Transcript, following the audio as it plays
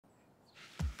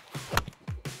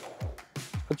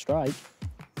Good strike.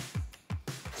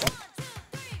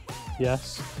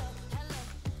 Yes.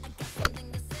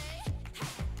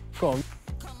 Go on.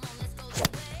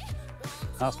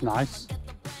 That's nice.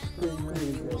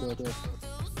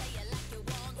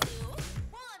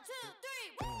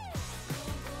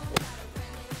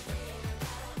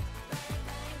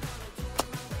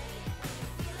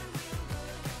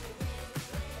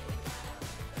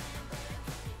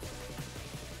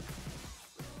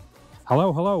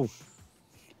 Hello, hello.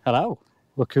 Hello.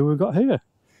 Look who we've got here.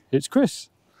 It's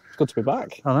Chris. It's good to be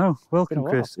back. I know. Welcome, Been a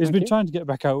while. Chris. He's Thank been you. trying to get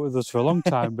back out with us for a long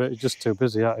time, but he's just too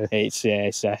busy, aren't he?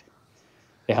 It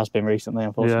has been recently,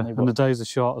 unfortunately. Yeah, and the days are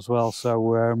short as well,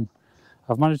 so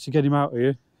I've managed to get him out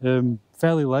here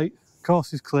fairly late.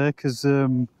 Course is clear because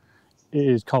it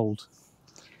is cold,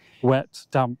 wet,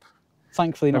 damp.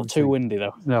 Thankfully, not everything. too windy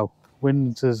though. No,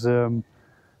 wind has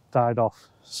died off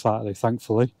slightly,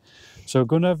 thankfully. So we're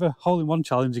going to have a hole-in-one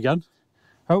challenge again.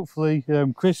 Hopefully,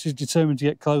 Chris is determined to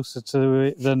get closer to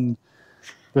it than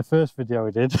the first video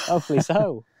we did. Hopefully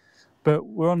so. But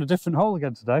we're on a different hole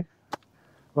again today.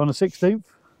 We're on the 16th.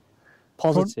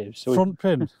 Positives. Front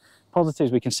pin.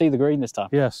 Positives. We can see the green this time.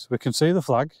 Yes, we can see the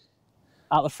flag.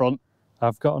 At the front.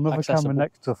 I've got another Accessible. camera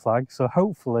next to the flag, so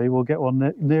hopefully we'll get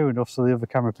one near enough so the other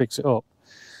camera picks it up.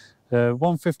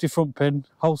 150 front pin,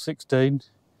 hole 16,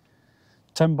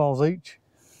 10 balls each.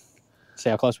 See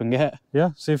how close we can get. Yeah,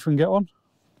 see if we can get one.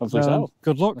 Hopefully so.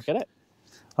 Good luck. Look at it.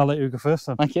 I'll let you go first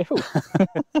then. Thank you.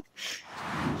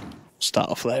 Start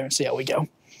off there and see how we go.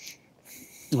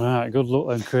 All right, good luck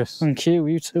then, Chris. Thank you.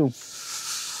 You too.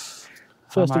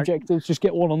 First objective, just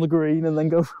get one on the green and then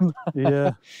go from there. Yeah,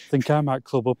 I think I might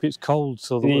club up. It's cold,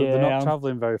 so they're not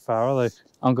travelling very far, are they?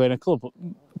 I'm going to club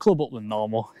up than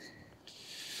normal.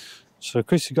 So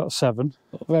Chris, you got 7.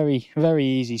 Very, very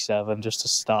easy 7 just to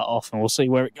start off, and we'll see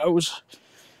where it goes.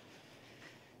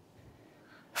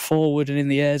 Forward and in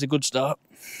the air is a good start.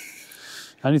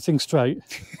 Anything straight?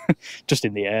 Just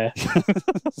in the air.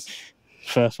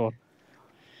 First one.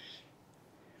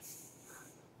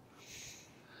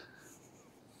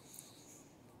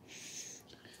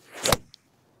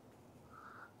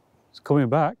 It's coming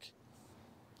back.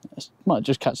 Might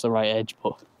just catch the right edge,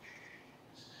 but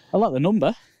I like the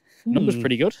number. Number's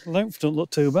pretty good. Length don't look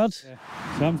too bad. Yeah.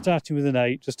 So I'm starting with an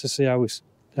 8 just to see how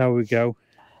we go.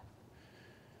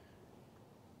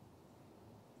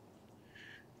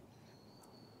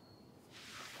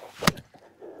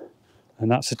 And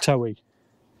that's a toey.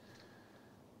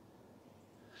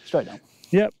 Straight down.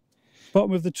 Yep.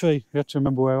 Bottom of the tree. We have to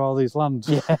remember where all these land.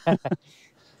 Yeah.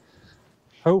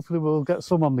 Hopefully we'll get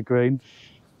some on the green.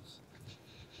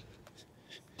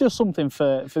 Just something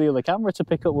for the other camera to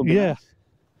pick up would be nice.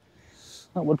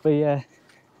 That would be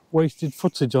wasted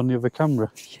footage on the other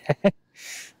camera. Yeah.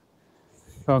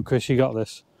 Go on, Chris, you got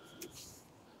this.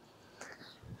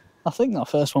 I think that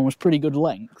first one was pretty good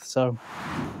length, so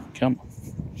come on.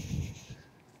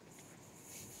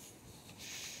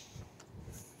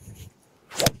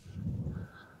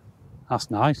 That's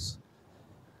nice.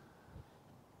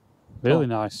 Really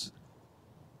nice.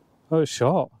 Oh, it's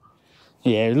short.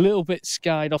 Yeah, a little bit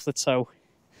skied off the toe.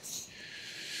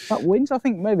 That wind's, I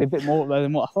think, maybe a bit more up there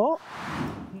than what I thought.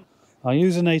 I'll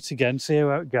use an 8 again, see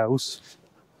how it goes.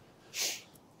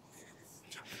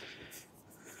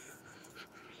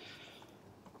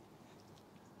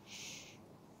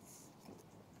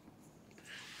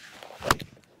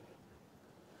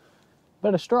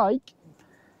 Better strike.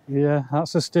 Yeah,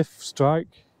 that's a stiff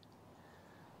strike.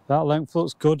 That length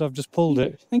looks good, I've just pulled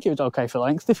it. I think it was okay for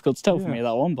length. Difficult to tell for me,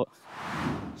 that one, but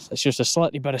it's just a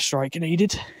slightly better strike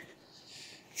needed.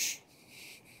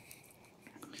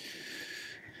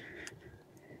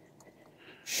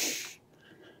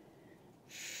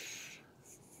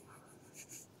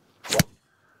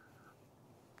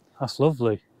 That's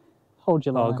lovely. Hold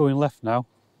your line. Oh, going left now.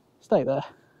 Stay there.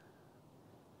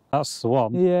 That's the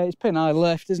one. Yeah, it's pin high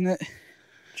left, isn't it?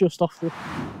 Just off the...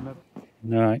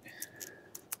 Right.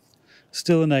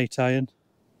 Still an 8 iron.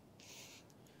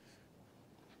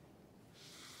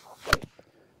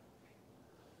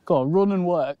 Go on, run and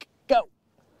work. Go!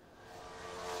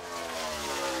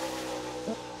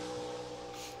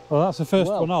 Well, that's the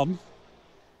first one on.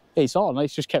 It's on,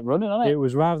 it's just kept running, hasn't it? It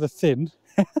was rather thin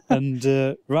and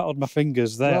rattled my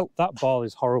fingers there. Well, that ball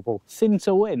is horrible. Thin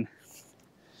to win.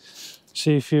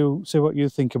 See what you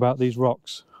think about these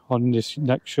rocks on this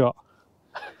next shot.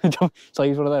 So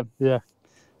use one of them? Yeah.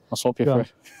 I'll swap you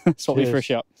for a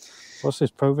shot. What's this,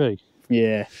 Pro V?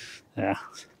 Yeah. Yeah.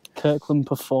 Kirkland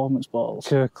Performance Balls.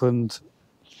 Kirkland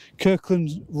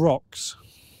rocks.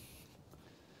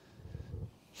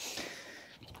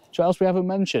 So what else we haven't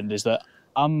mentioned is that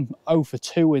I'm 0 for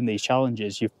 2 in these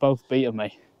challenges. You've both beaten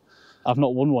me. I've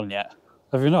not won one yet.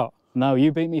 Have you not? No,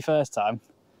 you beat me first time.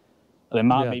 And then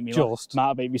Mark beat me.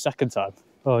 Mark beat me second time.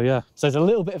 Oh yeah. So there's a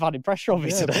little bit of added pressure on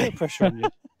me today. A bit of pressure on you.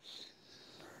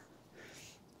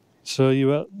 So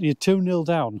you're 2-0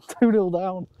 down. 2-0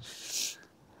 down.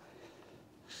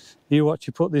 You watch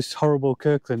you put this horrible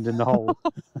Kirkland in the hole.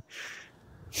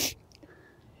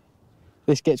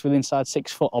 This gets within inside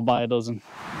 6 foot, I'll buy a dozen.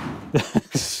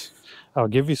 I'll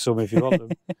give you some if you want them.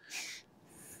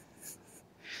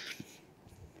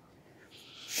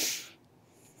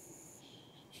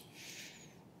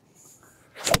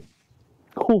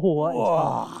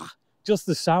 Oh, just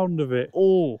the sound of it.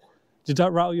 Oh, did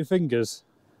that rattle your fingers?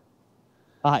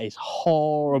 That is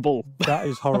horrible. That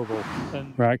is horrible.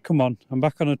 Right, come on. I'm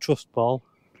back on a trust ball.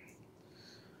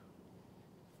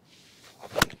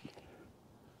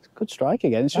 It's a good strike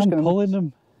again. It's just going to pulling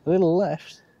them a little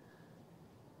left.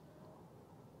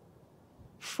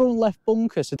 Front left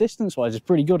bunker, so distance-wise, it's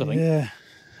pretty good, I think. Yeah,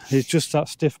 it's just that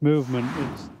stiff movement.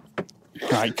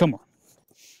 Right, come on.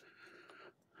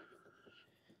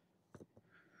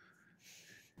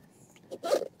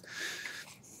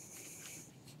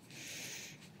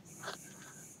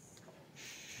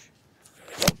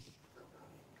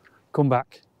 Come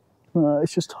back.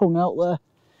 It's just hung out there.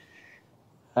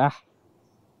 Ah.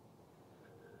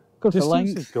 Good for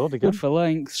length. Is good again. Good for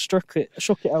length. Shook it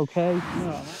okay.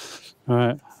 Yeah.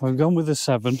 Right, I've gone with a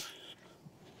 7.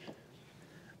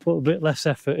 Put a bit less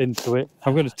effort into it.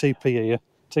 I've got a TP here,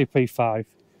 TP 5.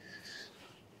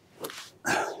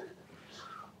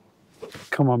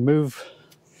 Come on, move.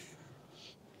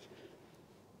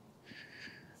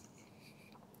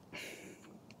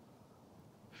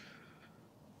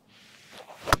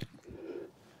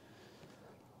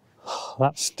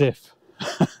 That's stiff.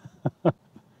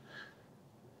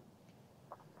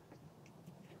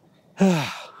 I'm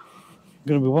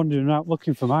going to be wandering out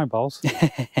looking for my balls.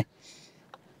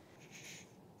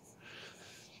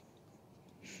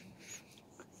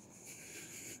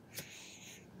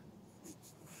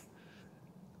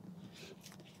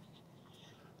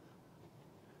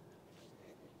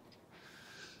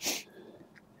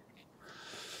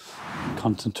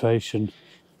 Concentration.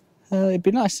 It'd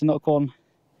be nice to knock one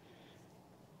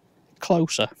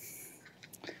closer.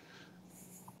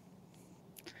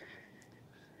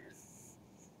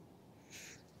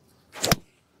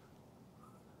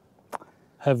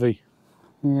 Heavy.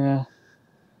 Yeah.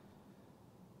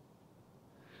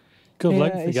 Good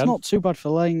length again. It's not too bad for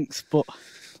length, but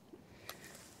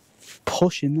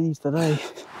pushing these today.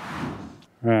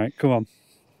 Right, come on.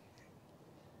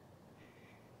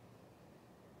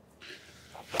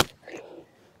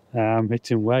 I'm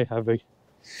hitting way heavy.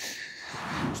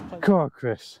 Come on,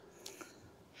 Chris.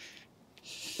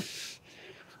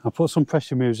 I'll put some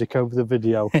pressure music over the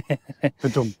video.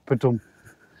 Ba-dum, ba-dum.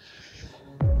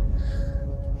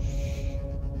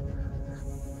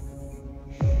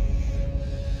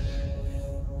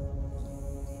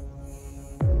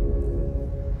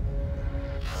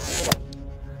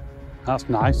 That's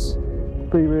nice.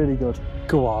 Be really good.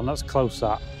 Go on, that's close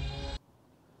that.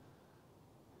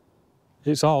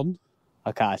 It's on.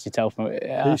 I can't actually tell from it.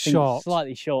 It's short. It's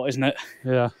slightly short, isn't it?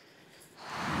 Yeah.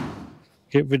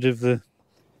 Get rid of the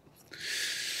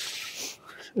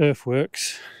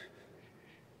earthworks.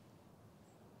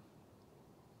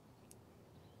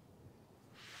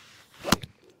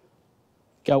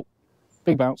 Go.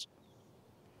 Big bounce.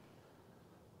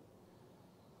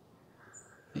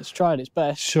 It's tried its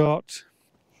best. Short.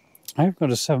 I've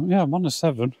got a 7. Yeah, I'm on a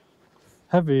 7.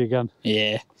 Heavy again.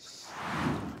 Yeah.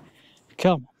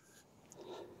 Come on.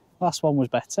 Last one was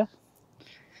better.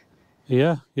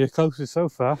 Yeah, you're closest so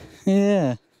far.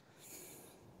 Yeah.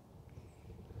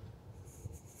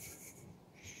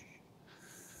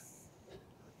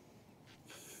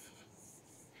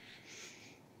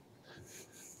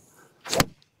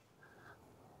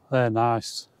 They're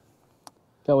nice.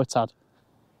 Go a tad.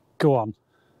 Go on.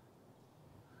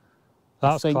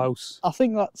 That's close. I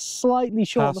think that's slightly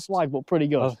short of the flag, but pretty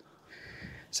good.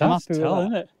 It's hard to tell,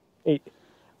 isn't it?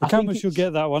 The camera should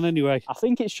get that one anyway. I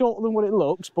think it's shorter than what it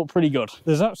looks, but pretty good.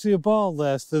 There's actually a ball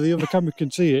there, so the other camera can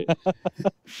see it.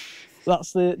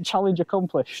 That's the challenge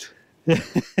accomplished.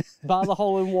 Bar the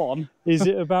hole in one. Is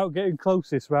it about getting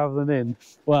closest rather than in?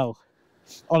 Well,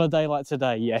 on a day like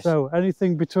today, yes. So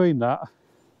anything between that?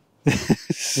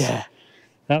 Yeah.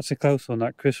 That's a close one,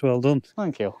 that, Chris. Well done.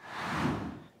 Thank you.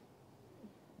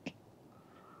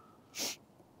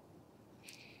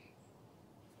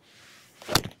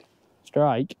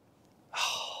 Strike.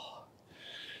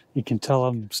 You can tell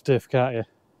I'm stiff, can't you?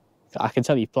 I can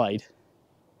tell you've played.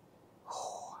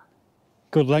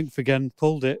 Good length again,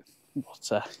 pulled it.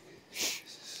 What a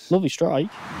lovely strike.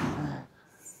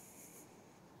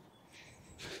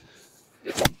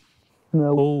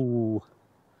 No. Oh,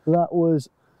 That was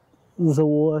the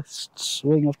worst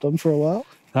swing I've done for a while.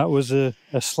 that was a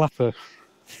slapper.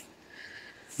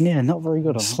 Yeah, not very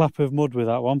good A on slap of mud with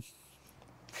that one.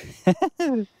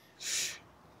 that.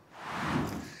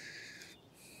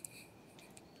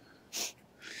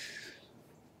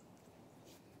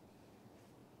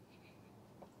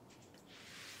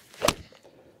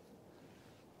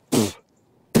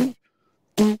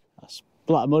 That's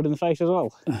black mud in the face as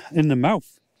well. In the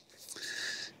mouth.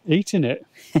 Eating it.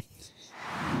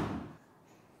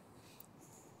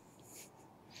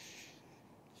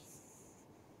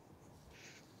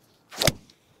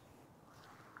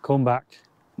 Come back.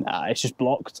 Nah, it's just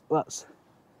blocked. That's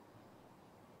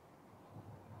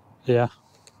Yeah.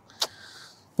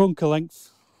 Bunker length.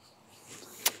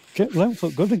 Get length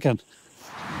look good again.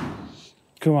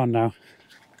 Come on now.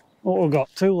 What we've got?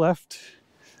 2 left.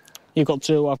 you've got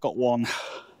 2, I've got 1.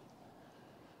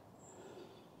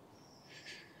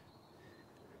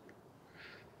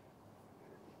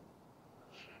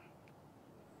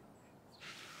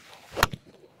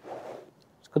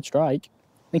 It's a good strike.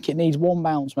 I think it needs 1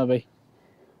 bounce maybe.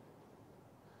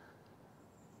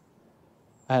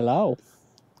 Hello.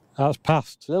 That's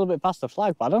passed. It's a little bit past the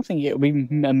flag, but I don't think it'll be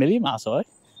a million miles away.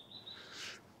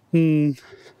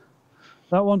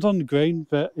 That one's on the green,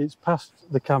 but it's past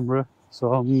the camera,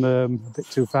 so I'm a bit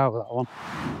too far with that one.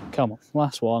 Come on,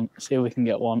 last one. See if we can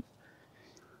get one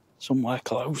somewhere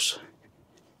close.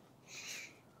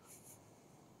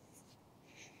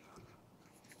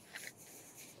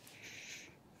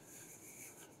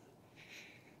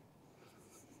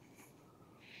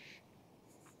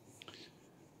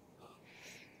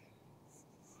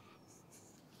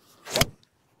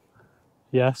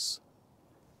 Yes,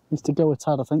 Needs to go a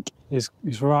tad, I think. he's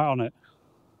right on it.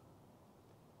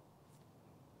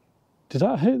 Did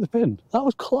that hit the pin? That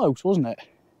was close, wasn't it?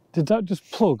 Did that just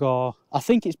plug, or? I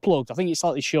think it's plugged. I think it's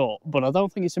slightly short, but I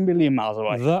don't think it's a million miles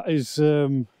away. That is,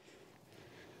 that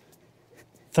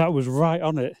was right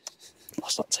on it.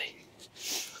 What's that tee?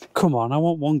 Come on, I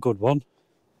want one good one.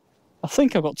 I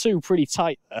think I've got 2 pretty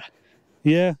tight there.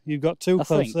 Yeah, you've got 2 I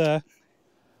close think. there.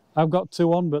 I've got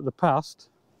 2 on, but they're past.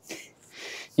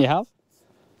 You have?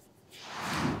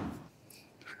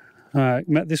 All right,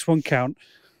 let this one count.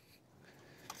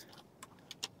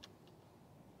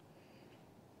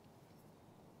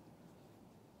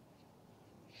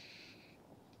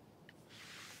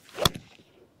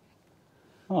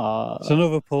 It's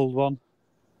another pulled one.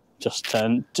 Just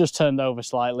turned over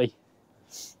slightly.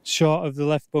 Short of the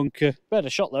left bunker. Better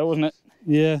shot though, wasn't it?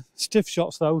 Yeah, stiff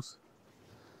shots those.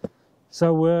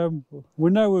 So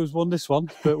we know who's won this one,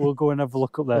 but we'll go and have a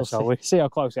look up there, We'll shall we? see how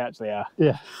close they actually are.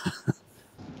 Yeah.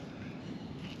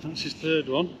 That's his 3rd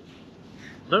one.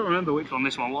 I don't remember which one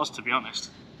this one was, to be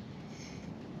honest.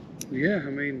 Yeah, I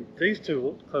mean, these 2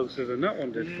 looked closer than that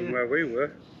one did from where we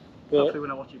were. Hopefully But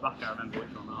when I watch it back, I remember which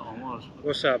one that one was.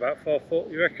 what's that, about 4 foot,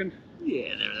 you reckon?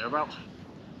 Yeah, thereabouts.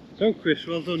 So, Chris,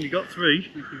 well done, you got 3.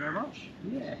 Thank you very much.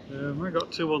 Yeah. I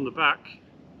got 2 on the back.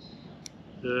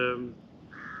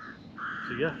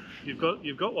 So yeah, you've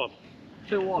got one.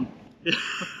 2-1.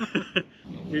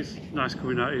 It's nice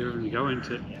coming out here and go,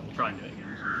 isn't it? Yeah, we'll try and do it again.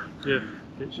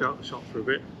 Yeah, get out the shop for a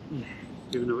bit,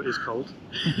 even though it is cold.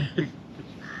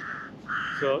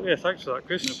 So yeah, thanks for that,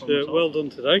 Chris. No problem at all. Well done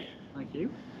today. Thank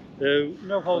you.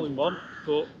 No hole in one,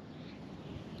 but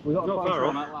We got not a far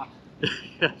on off. at last.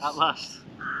 Yes. At last.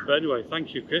 But anyway,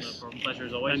 thank you, No Chris. problem. Pleasure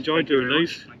as always. Enjoyed Thank you doing very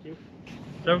these. much. Thank you.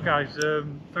 So guys,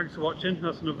 thanks for watching.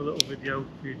 That's another little video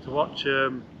for you to watch.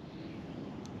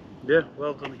 Yeah,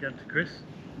 well done again to Chris.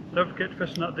 Don't forget to press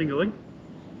on that ding-a-ling,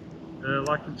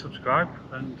 like and subscribe,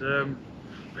 and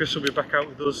Chris will be back out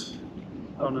with us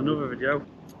on another video.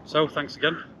 So thanks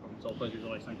again. It's all pleasure as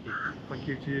always. Thank you. Thank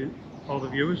you to all the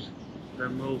viewers,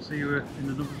 and we'll see you in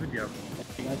another video.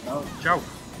 Thank you guys. Ciao.